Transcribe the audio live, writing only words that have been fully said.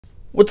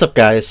What's up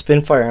guys,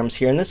 Spin Firearms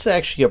here, and this is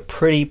actually a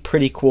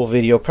pretty cool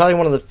video, probably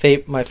one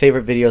of my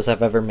favorite videos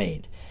I've ever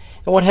made.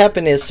 And what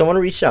happened is someone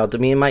reached out to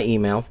me in my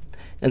email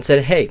and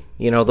said, hey,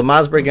 you know, the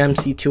Mossberg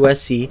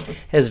MC2SC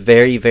has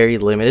very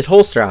limited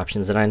holster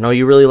options, and I know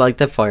you really like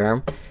that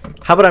firearm.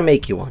 How about I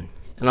make you one?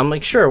 And I'm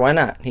like, sure, why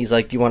not? He's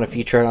like, do you want to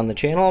feature it on the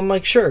channel? I'm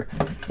like, sure,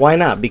 why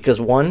not? Because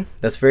one,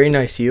 that's very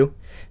nice of you.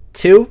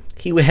 Two,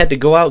 he had to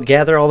go out,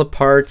 gather all the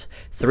parts.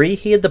 Three,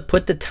 he had to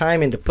put the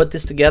time in to put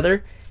this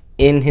together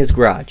in his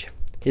garage.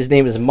 His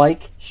name is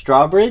Mike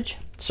Strawbridge.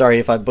 Sorry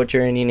if I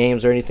butcher any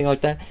names or anything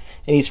like that.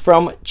 And he's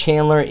from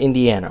Chandler,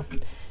 Indiana.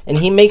 And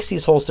he makes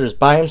these holsters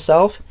by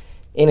himself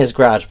in his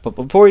garage. But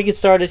before we get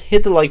started,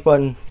 hit the like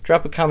button,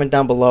 drop a comment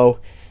down below.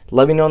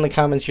 Let me know in the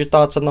comments your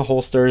thoughts on the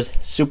holsters.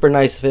 Super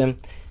nice of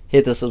him.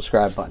 Hit the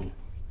subscribe button.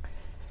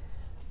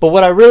 But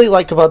what I really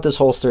like about this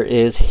holster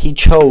is he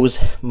chose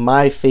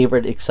my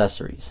favorite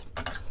accessories.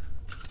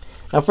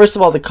 Now, first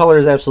of all, the color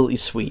is absolutely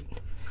sweet.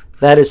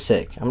 That is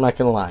sick. I'm not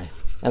going to lie.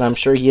 And I'm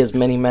sure he has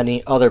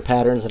many other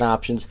patterns and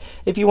options.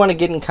 If you want to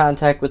get in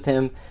contact with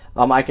him,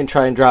 I can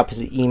try and drop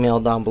his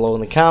email down below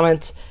in the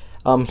comments.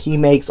 He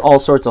makes all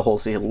sorts of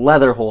holsters: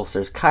 leather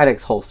holsters,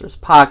 Kydex holsters,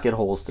 pocket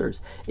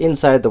holsters,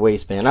 inside the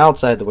waistband,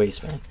 outside the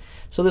waistband.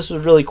 So this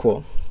was really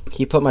cool.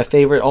 He put my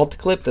favorite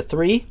Ulticlip, the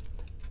 3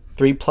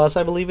 Plus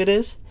I believe it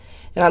is,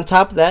 and on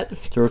top of that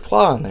threw a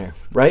claw on there,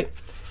 right?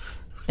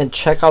 And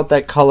check out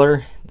that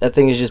color. That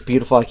thing is just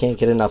beautiful. I can't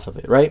get enough of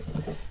it, right?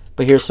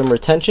 But here's some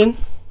retention.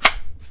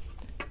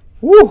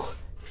 Woo!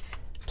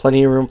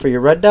 Plenty of room for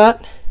your red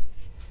dot.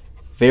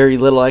 Very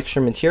little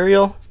extra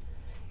material.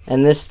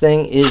 And this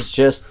thing is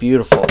just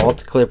beautiful.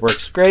 Ulticlip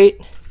works great.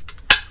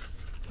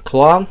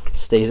 Claw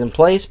stays in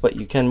place, but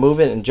you can move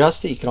it and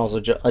adjust it. You can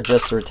also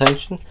adjust the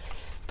retention.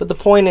 But the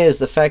point is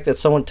the fact that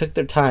someone took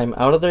their time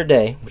out of their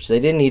day, which they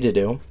didn't need to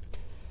do,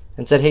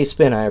 and said, hey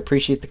Spin, I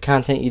appreciate the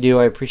content you do.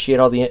 I appreciate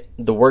all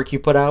the work you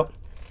put out.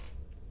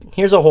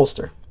 Here's a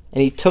holster.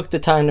 And he took the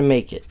time to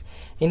make it.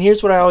 And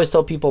here's what I always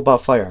tell people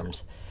about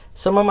firearms.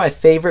 Some of my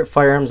favorite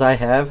firearms I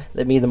have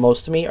that mean the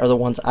most to me are the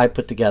ones I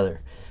put together.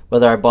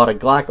 Whether I bought a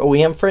Glock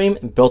OEM frame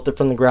and built it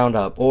from the ground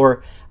up,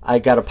 or I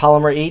got a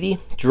Polymer 80,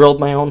 drilled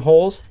my own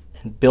holes,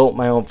 and built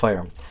my own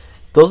firearm.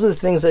 Those are the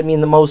things that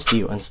mean the most to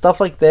you. And stuff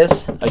like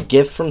this, a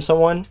gift from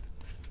someone,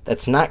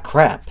 that's not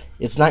crap.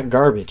 It's not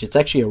garbage. It's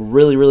actually a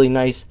really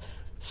nice,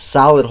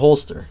 solid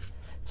holster.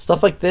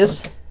 Stuff like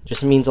this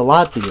just means a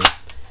lot to you.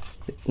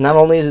 Not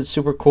only is it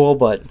super cool,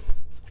 but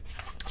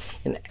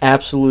an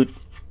absolute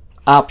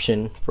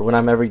option for when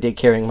I'm everyday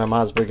carrying my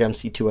Mossberg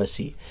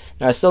MC2SC.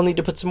 Now I still need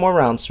to put some more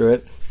rounds through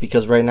it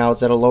because right now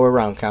it's at a lower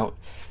round count,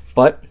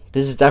 but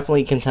this is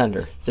definitely a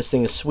contender. This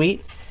thing is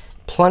sweet.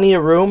 Plenty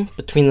of room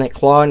between that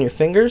claw and your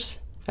fingers.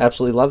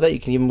 Absolutely love that. You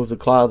can even move the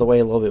claw out of the way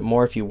a little bit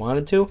more if you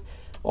wanted to.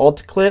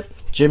 Ulticlip,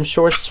 gym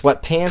shorts,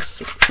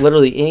 sweatpants,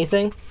 literally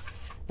anything,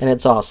 and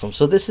it's awesome.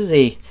 So this is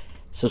a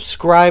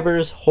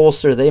subscriber's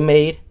holster they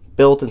made,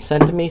 built, and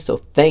sent to me. So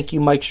thank you,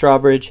 Mike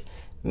Strawbridge.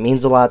 It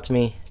means a lot to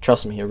me.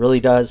 Trust me, it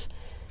really does.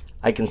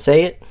 I can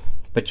say it,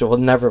 but you'll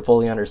never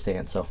fully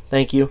understand. So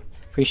thank you.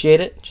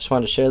 Appreciate it. Just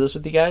wanted to share this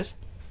with you guys.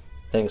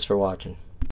 Thanks for watching.